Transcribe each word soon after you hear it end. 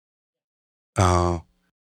Oh.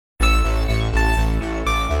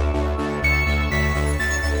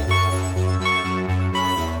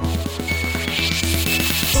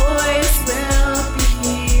 Boys will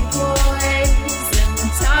be boys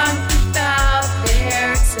and talk about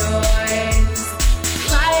their toys.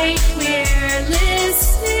 Like we're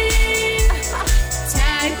listening,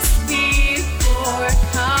 text before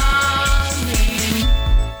calling.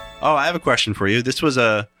 Oh, I have a question for you. This was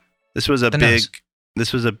a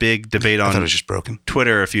The big debate I thought it on was just broken.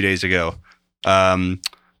 Twitter a few days ago.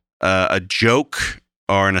 A joke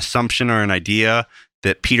or an assumption or an idea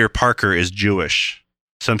that Peter Parker is Jewish.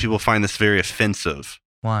 Some people find this very offensive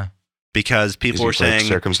Why? because people were Is he, like,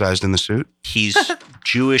 saying circumcised in the suit? he's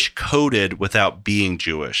Jewish coded without being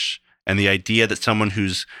Jewish. And the idea that someone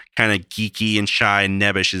who's kind of geeky and shy and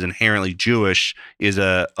nebbish is inherently Jewish is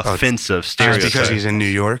a offensive stereotype. Because he's in New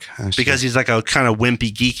York? I see. Because he's like a kind of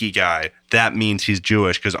wimpy, geeky guy. That means he's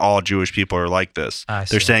Jewish because all Jewish people are like this. I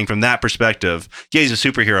see. They're saying from that perspective, yeah, he's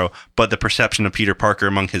a superhero, but the perception of Peter Parker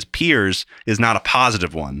among his peers is not a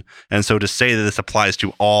positive one. And so to say that this applies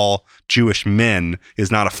to all Jewish men is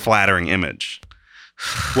not a flattering image.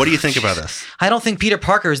 What do you think about this? I don't think Peter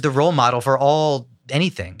Parker is the role model for all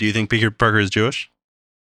anything. Do you think Peter Parker is Jewish?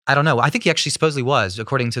 I don't know. I think he actually supposedly was,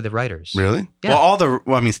 according to the writers. Really? Yeah.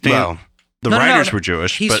 The writers were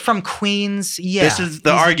Jewish. He's but from Queens. Yeah. This is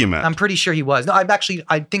the argument. I'm pretty sure he was. No, I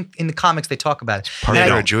think in the comics they talk about it. Part And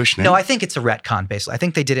of I- their Jewish name? No, I think it's a retcon, basically. I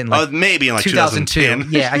think they did it in like maybe in like 2010.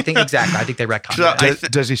 Yeah, I think exactly. I think they retconned So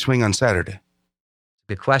it. Does he swing on Saturday?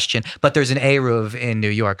 Good question. But there's an Eruv in New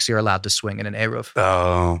York, so you're allowed to swing in an Eruv.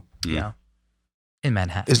 Oh. Yeah. In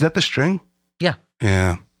Manhattan. Is that the string? Yeah.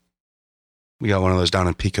 Yeah. We got one of those down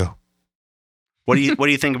in Pico. What do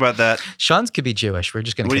you think about that? Sean's could be Jewish. We're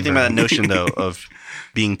just going to What do you think about that notion though of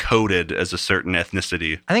being coded as a certain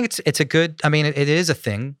ethnicity? I think it's a good, I mean, it is a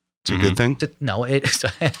thing. It's a good thing. No, it's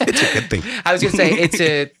It's a good thing. I was going to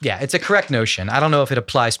say it's a correct notion. I don't know if it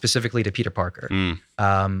applies specifically to Peter Parker. Mm.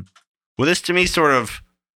 Um, Well, this to me sort of,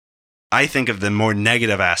 I think of the more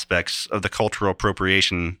negative aspects of the cultural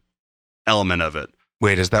appropriation element of it.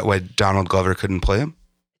 Wait, is that why Donald Glover couldn't play him?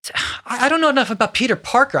 I don't know enough about Peter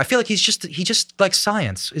Parker. I feel like he just likes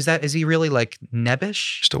science. Is he really like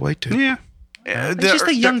nebbish? Just a white dude. Yeah. He's just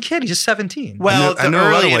a young kid. He's just 17. Well, I know the a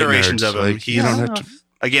lot early of white iterations nerds, of him, like, he's, you don't I have don't to. know.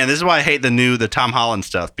 again, this is why I hate the Tom Holland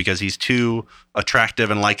stuff, because he's too attractive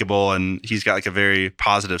and likable, and he's got like a very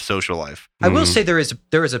positive social life. I will say there is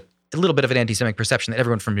a little bit of an anti-Semitic perception that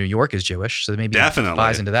everyone from New York is Jewish, so maybe Definitely. he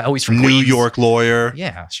buys into that. Oh, he's from New Queens. York lawyer.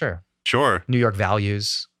 Yeah, sure. Sure. New York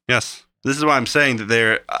values. Yes. This is why I'm saying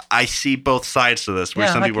that I see both sides to this, where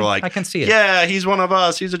Yeah, some I people can- are like, I can see it. yeah, he's one of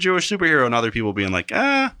us. He's a Jewish superhero. And other people being like,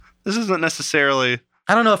 this isn't necessarily.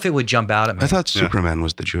 I don't know if it would jump out at me. I thought Yeah. Superman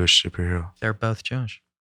was the Jewish superhero. They're both Jewish.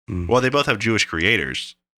 Well, they both have Jewish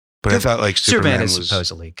creators. But I thought like Superman Superman is was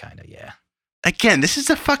supposedly kind of, yeah. Again, this is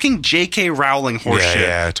a fucking J.K. Rowling horseshit.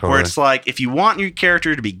 Yeah, totally. Where it's like, if you want your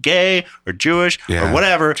character to be gay or Jewish Yeah, or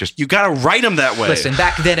whatever, just- you got to write them that way. Listen,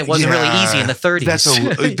 back then it wasn't really easy in the 30s.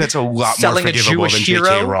 That's a lot Selling more a forgivable Jewish than J.K.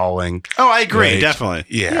 hero? Rowling. Oh, I agree, Right. definitely.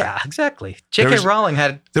 Yeah. Yeah, exactly. There J.K. was- Rowling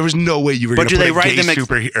had There was no way you were But going do to put they a write gay them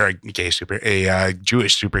a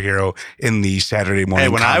Jewish superhero in the Saturday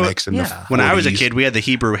morning when I was- comics in yeah. the 40s. When I was a kid, we had the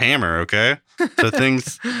Hebrew hammer, okay? So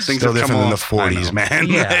things Still have come different than along. the 40s, I man.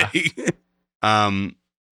 Yeah.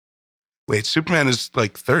 Wait, Superman is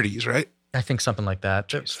like 30s, right? I think something like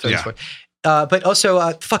that. Yeah. But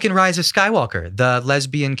also fucking Rise of Skywalker, the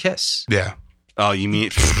lesbian kiss. Yeah. Oh, you mean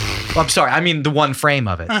Oh, I'm sorry. I mean the one frame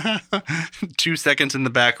of it. 2 seconds in the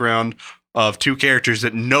background of two characters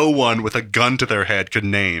that no one with a gun to their head could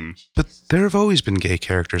name. But there have always been gay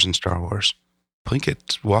characters in Star Wars.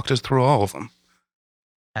 Plinkett walked us through all of them.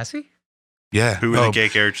 Has he? Yeah. Who were Oh, the gay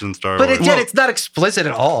characters in Star But Wars? again, it's not explicit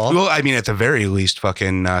at all. Well, I mean, at the very least,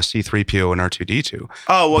 fucking C-3PO and R2-D2.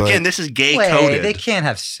 Oh, well, but- again, this is gay Wait, coded. they can't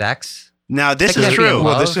have sex. Now, this They is can't be in true. love.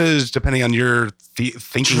 Well, this is depending on your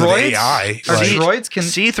thinking of Droids? AI. Or Like, droids can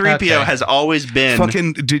C-3PO okay. has always been...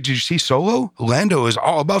 fucking, did you see Solo? Lando is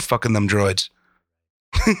all about fucking them droids.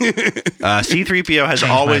 C-3PO has Changed my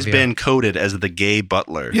always view. been coded as the gay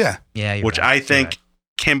butler. Yeah. Yeah, you're Which right. I You're think right.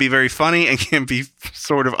 can be very funny and can be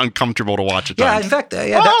sort of uncomfortable to watch at Yeah, times. in fact, no!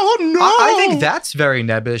 I think that's very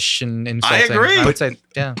nebbish and insulting. agree. I would say,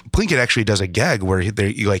 yeah. Plinkett actually does a gag where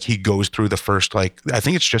he goes through the first, I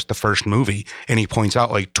think it's just the first movie, and he points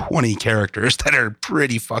out 20 characters that are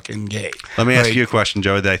pretty fucking gay. Let me ask Like- you a question,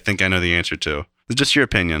 Joey, that I think I know the answer to. It's just your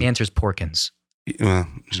opinion. The answer is Porkins.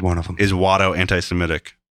 He's one of them. Is Watto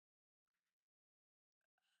anti-Semitic?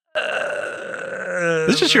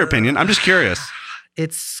 This is just your opinion. I'm just curious.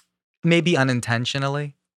 It's maybe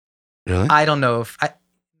unintentionally. Really? I don't know if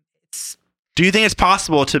Do you think it's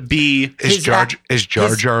possible to be? Is his Jar act- Jar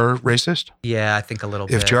his- Jar racist? yeah, I think a little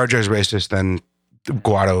If bit. Jar Jar's racist, then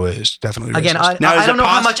Guado is definitely racist. Again, Now, is I don't it know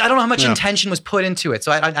how much. I don't know how much Yeah. intention was put into it,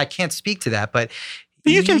 so I can't speak to that. But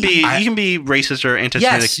You can be racist or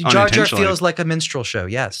anti-Semitic yes, Jar Jar unintentionally. feels like a minstrel show.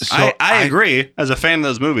 Yes, So I I- agree. As a fan of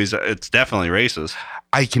those movies, it's definitely racist.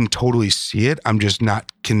 I can totally see it. I'm just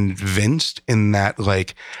not convinced in that,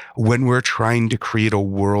 like, when we're trying to create a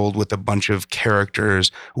world with a bunch of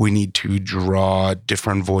characters, we need to draw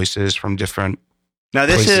different voices from different Now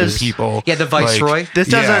this places, is people. yeah, the Viceroy. this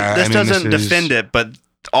doesn't Yeah, this I mean, doesn't this is- defend it, but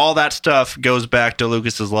all that stuff goes back to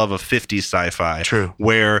Lucas's love of 50s sci-fi, True.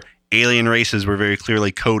 where alien races were very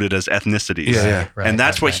clearly coded as ethnicities. Yeah, yeah. Right, and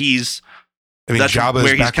that's right, what right. he's I mean, that's Jabba's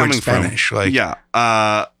where he's backwards coming from. Spanish. Like,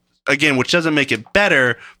 yeah. Again, which doesn't make it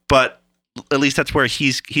better, but at least that's where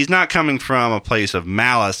he's not coming from a place of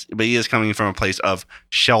malice, but he is coming from a place of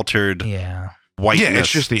sheltered Yeah, whiteness. Yeah, it's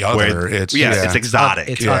just the other. where- It's it's exotic.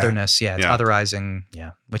 It's Yeah. otherness. Yeah, it's Yeah. otherizing.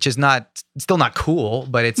 Yeah, which is not still not cool,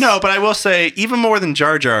 but it's No, but I will say, even more than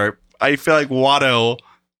Jar Jar, I feel like Watto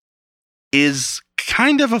is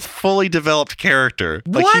kind of a fully developed character.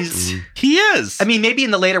 Like What? he is. I mean, maybe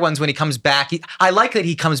in the later ones when he comes back, I like that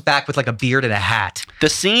he comes back with like a beard and a hat, the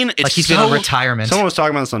scene, it's like he's so, been on retirement. Someone was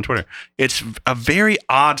talking about this on Twitter. It's a very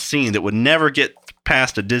odd scene that would never get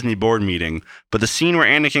past a Disney board meeting, but the scene where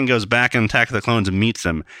Anakin goes back in Attack of the Clones and meets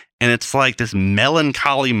him, and it's like this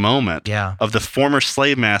melancholy moment Yeah, of the former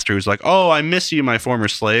slave master who's like, "Oh, I miss you, my former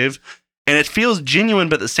slave," and it feels genuine,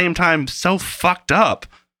 but at the same time so fucked up,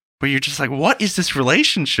 where you're just like, "What is this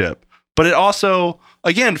relationship?" But it also,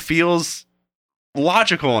 again, feels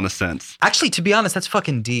logical in a sense. actually, to be honest, that's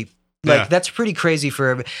fucking deep. Like Yeah. that's pretty crazy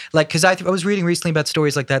for like because I was reading recently about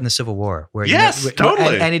stories like that in the Civil War where Yes, where-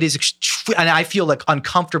 totally. and it is and I feel like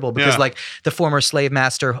uncomfortable because Yeah. like the former slave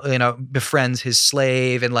master befriends his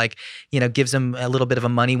slave and like gives him a little bit of a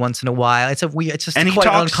money once in a while. It's just And he quite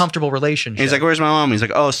an talks- uncomfortable relationship. And he's like, "Where's my mom?" He's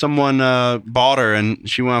like, "Oh, someone bought her and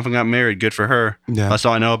she went off and got married. Good for her. Yeah. That's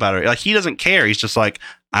all I know about her." Like, he doesn't care. He's just like,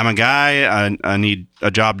 "I'm a guy. I need a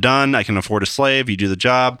job done. I can afford a slave. You do the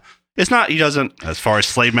job." It's not, he doesn't, as far as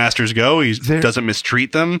slave masters go, he doesn't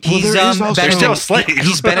mistreat them. Well, He's there is also- They're still slaves.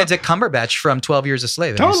 He's Benedict Cumberbatch from 12 Years a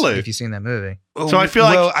Slave. Totally. If you've seen that movie. So I feel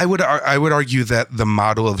like- well, I would argue that the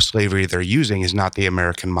model of slavery they're using is not the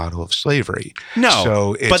American model of slavery. No,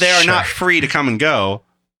 So it's but they are not free to come and go.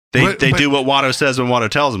 They But- do what Watto says when Watto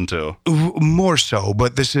tells them to. more so,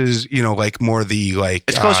 but this is like more the like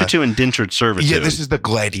It's closer to indentured servitude. yeah. This is the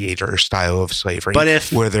gladiator style of slavery. But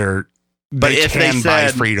if- where they're but if they can buy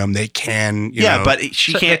said- freedom, they can. You yeah, know, but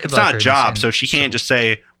she So they can't. could It's buy not a freedom job, and so she can't just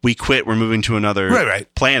say, "We quit. We're moving to another Right.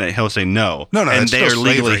 planet." He'll say no. No, and it's they are still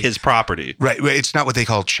legally slavery. his property. Right, it's not what they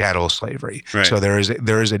call chattel slavery. Right. So there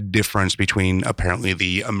is a difference between apparently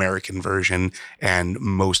the American version and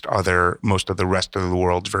most of the rest of the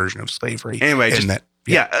world's version of slavery. Anyway, And just that,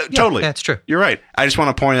 yeah, Yeah, totally. that's true. You're right. I just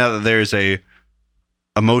want to point out that there's a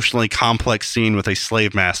emotionally complex scene with a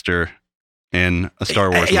slave master in a Star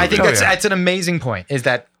Wars movie. I think Oh, that's yeah. an amazing point. Is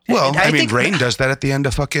that well, I mean, think- Rain does that at the end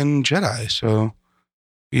of fucking Jedi. So,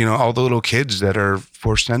 all the little kids that are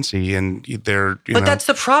Force Sensi and they're But that's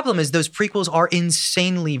the problem is those prequels are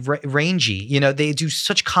insanely rangy. They do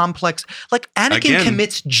such complex, like Anakin Again.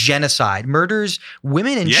 commits genocide, murders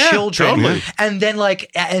women and Yeah, children. totally. And then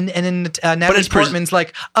and then Natalie it's pres- Portman's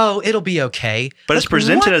like, oh, it'll be okay. but it's Like,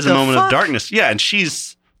 presented what as a the moment fuck? of darkness. Yeah, and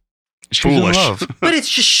she's She's in foolish. love. But it's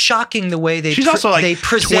just shocking the way they She's also, like, they 20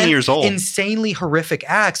 present years old. insanely horrific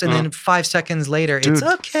acts, and then 5 seconds later, it's Dude.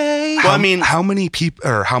 okay. Well, I mean- how many people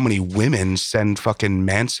or how many women send fucking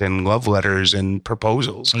Manson love letters and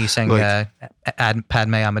proposals? Are you saying Like,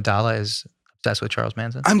 Padme Amidala is obsessed with Charles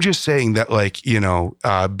Manson? I'm just saying that,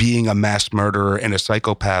 being a mass murderer and a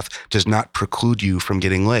psychopath does not preclude you from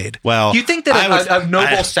getting laid. well. You think that I was- a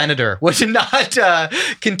noble I- senator would not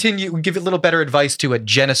give a little better advice to a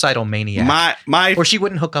genocidal maniac, my or she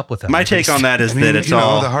wouldn't hook up with him? my take on that is I mean, that it's the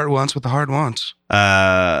all heart wants what the heart wants.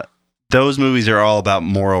 those movies are all about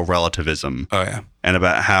moral relativism Oh yeah. and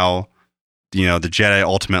about how the Jedi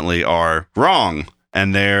ultimately are wrong,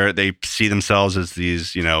 and they see themselves as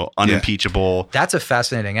these unimpeachable. That's a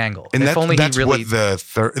fascinating angle. And if only that's he really.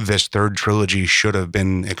 what this third trilogy should have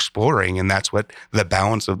been exploring, and that's what the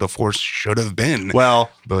balance of the Force should have been.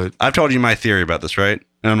 Well, But I've told you my theory about this, right?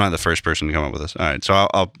 And I'm not the first person to come up with this. All right, so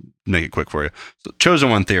I'll make it quick for you. So, chosen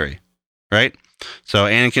one theory, right? So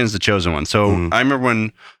Anakin's the chosen one. So I remember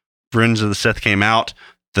when Revenge of the Sith came out,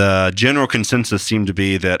 the general consensus seemed to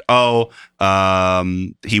be that,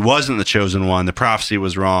 he wasn't the chosen one. The prophecy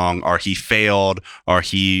was wrong, or he failed, or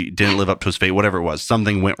he didn't live up to his fate, whatever it was.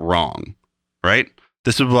 Something went wrong, right?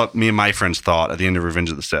 This is what me and my friends thought at the end of Revenge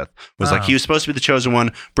of the Sith. Was like, he was supposed to be the chosen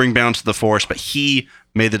one, bring balance to the Force, but he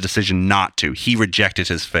made the decision not to. He rejected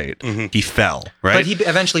his fate. Mm-hmm. He fell, right? But he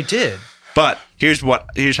eventually did. But here's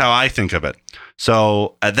how I think of it.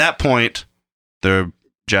 So at that point, the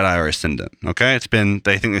Jedi are ascendant. Okay,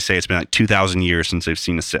 they say it's been like 2,000 years since they've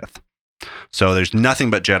seen a Sith. So there's nothing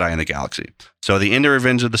but Jedi in the galaxy. So the end of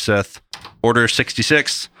Revenge of the Sith, Order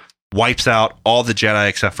 66 wipes out all the Jedi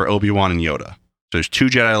except for Obi-Wan and Yoda. So there's 2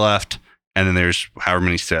 Jedi left, and then there's however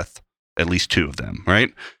many Sith, at least 2 of them,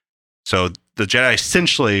 right? So the Jedi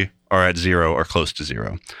essentially are at 0 or close to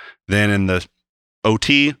 0. Then in the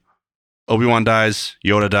OT, Obi-Wan dies,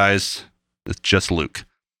 Yoda dies. It's just Luke.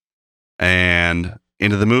 And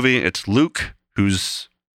into the movie, it's Luke, who's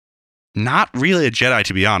not really a Jedi,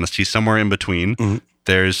 to be honest. He's somewhere in between. Mm-hmm.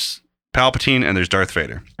 There's Palpatine and there's Darth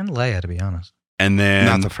Vader. And Leia, to be honest. And then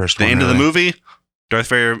Not the first one, end of the really. movie, Darth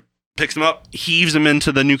Vader picks him up, heaves him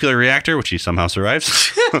into the nuclear reactor, which he somehow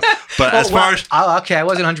survives. But as far as okay, I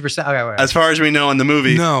wasn't 100%. Okay, wait. as far as we know in the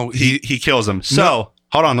movie, No, he kills him. So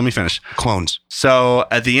hold on, let me finish. Clones. So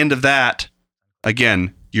at the end of that,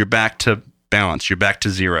 again, you're back to balance. You're back to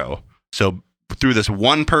 0. So through this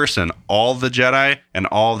one person, all the Jedi and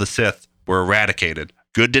all the Sith were eradicated.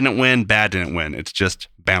 Good didn't win, bad didn't win. It's just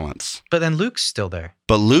balance. But then Luke's still there.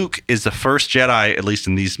 But Luke is the first Jedi, at least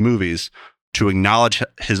in these movies, to acknowledge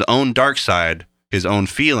his own dark side, his own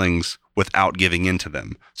feelings, without giving in to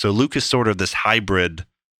them. So Luke is sort of this hybrid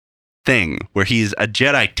thing where he's a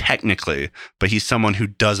Jedi technically, but he's someone who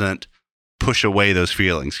doesn't push away those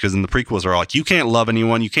feelings. Because in the prequels are all like, you can't love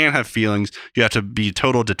anyone, you can't have feelings, you have to be a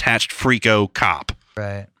total detached freako cop.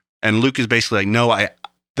 Right. And Luke is basically like, no,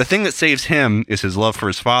 the thing that saves him is his love for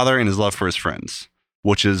his father and his love for his friends,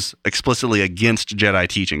 which is explicitly against Jedi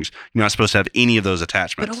teachings. You're not supposed to have any of those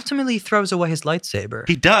attachments. But ultimately, he throws away his lightsaber.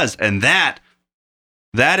 He does, and that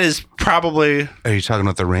is probably... Are you talking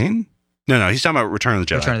about the rain? No, he's talking about Return of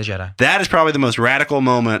the Jedi. Return of the Jedi. That is probably the most radical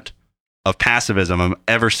moment of pacifism I've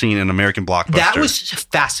ever seen in an American blockbuster. That was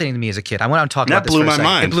fascinating to me as a kid. I went on talking about That this blew for a my second.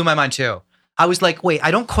 mind. It blew my mind too. I was like, wait,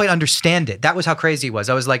 I don't quite understand it. That was how crazy he was.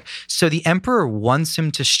 I was like, so the Emperor wants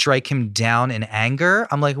him to strike him down in anger?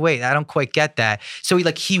 I'm like, wait, I don't quite get that. So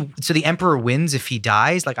so the Emperor wins if he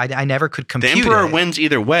dies? Like I never could the compute Emperor it. wins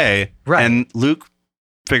either way, Right. and Luke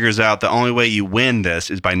figures out the only way you win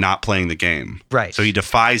this is by not playing the game. Right. So he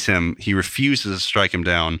defies him. He refuses to strike him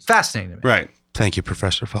down. Fascinating to me. Right. Thank you,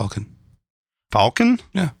 Professor Falcon. Falcon?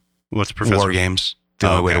 Yeah. What's Professor? War games. The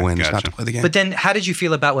only way to Okay, win is not gotcha. to play the game. But then how did you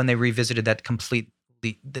feel about when they revisited that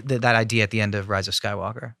that idea at the end of Rise of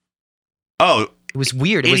Skywalker? Oh, It was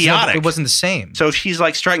weird. Idiotic. It wasn't the same. so she's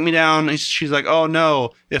like, strike me down. And she's like, oh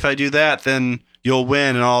no, if I do that, then you'll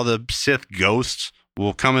win and all the Sith ghosts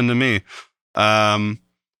will come into me.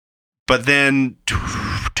 But then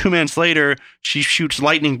 2 minutes later, she shoots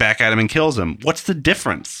lightning back at him and kills him. What's the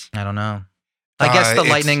difference? I don't know. I guess the it's-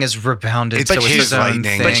 lightning is rebounded. it's so it's his his own lightning.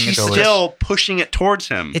 thing. But Thing, she's so it's- still pushing it towards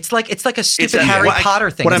him. It's like a stupid a- Harry what I- Potter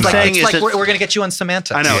thing. what It's I'm like, saying it's is like that- we're going to get you on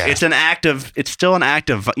semantics. I know Yeah. it's still an act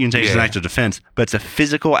of, you can say it's an Yeah. act of defense, but it's a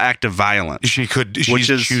physical act of violence. she's which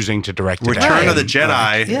is choosing to direct it Return at of the him.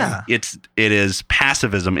 Jedi. Yeah. It is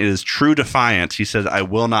pacifism. It is true defiance. He says, I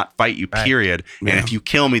will not fight you, Right. period. Yeah. And if you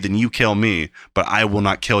kill me, then you kill me, but I will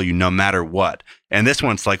not kill you no matter what. And this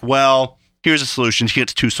one's like, well, here's a solution. She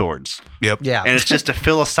gets 2 swords. Yep. Yeah. And it's just a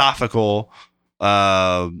philosophical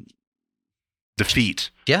defeat.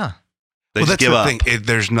 Yeah. They Well, just that's give the up. thing.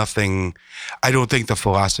 There's nothing. I don't think the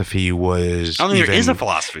philosophy was. I don't think there is even- a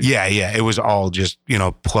philosophy. Yeah, it was all just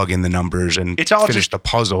plug in the numbers and It's all finish just the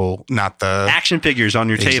puzzle, not the Action figures on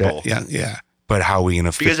your table. Yeah. But how are we going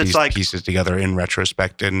to fit Because it's these like- pieces together in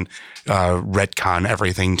retrospect and retcon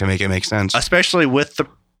everything to make it make sense? Especially with the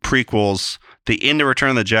prequels, the end of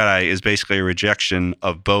Return of the Jedi is basically a rejection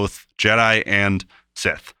of both Jedi and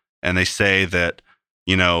Sith. And they say that,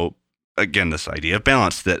 again, this idea of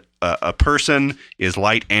balance, that a person is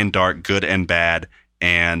light and dark, good and bad,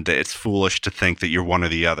 and it's foolish to think that you're one or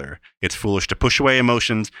the other. It's foolish to push away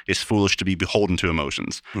emotions. It's foolish to be beholden to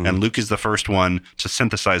emotions. Mhm. And Luke is the first one to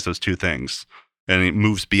synthesize those two things, and he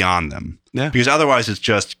moves beyond them. Yeah. Because otherwise it's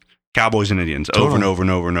just cowboys and Indians over and Totally. over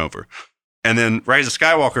and over and over. And then Rise of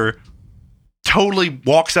Skywalker totally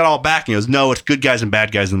walks that all back and goes, no, it's good guys and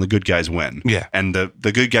bad guys, and the good guys win. Yeah. And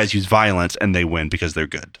the good guys use violence, and they win because they're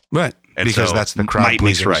good. Right. And Because so that's the might crowd makes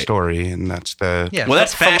pleasing right. story, and that's the Yeah. Well,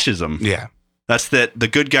 that's fascism. yeah. That's that the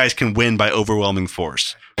good guys can win by overwhelming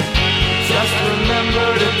force. Dark Just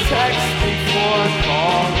remember to text before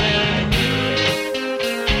calling.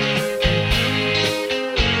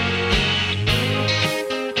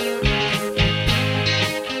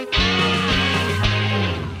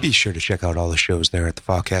 Be sure to check out all the shows there at the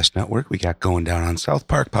Fawcast Network. We got Going Down on South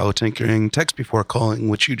Park, Politinkering, Text Before Calling,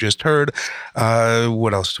 which you just heard.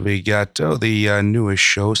 What else do we got? Oh, the newest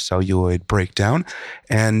show, Celluloid Breakdown.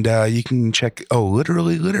 And you can check,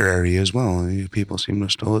 Literally Literary as well. People seem to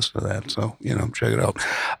still listen to that, so, check it out.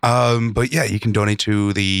 But yeah, you can donate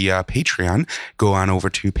to the Patreon. Go on over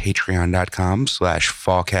to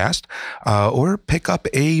patreon.com/Fawcast, or pick up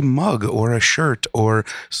a mug or a shirt or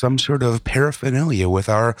some sort of paraphernalia with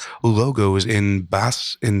our logos in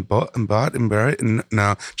just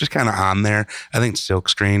kind of on there. I think it's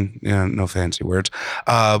silkscreen, no fancy words.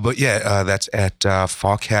 But yeah, that's at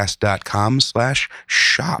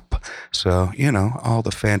fawcast.com/shop. So, all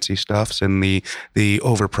the fancy stuffs and the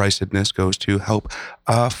overpricedness goes to help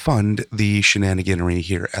fund the shenaniganery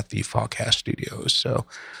here at the Fawcast Studios. So,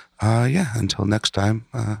 until next time,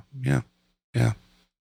 yeah.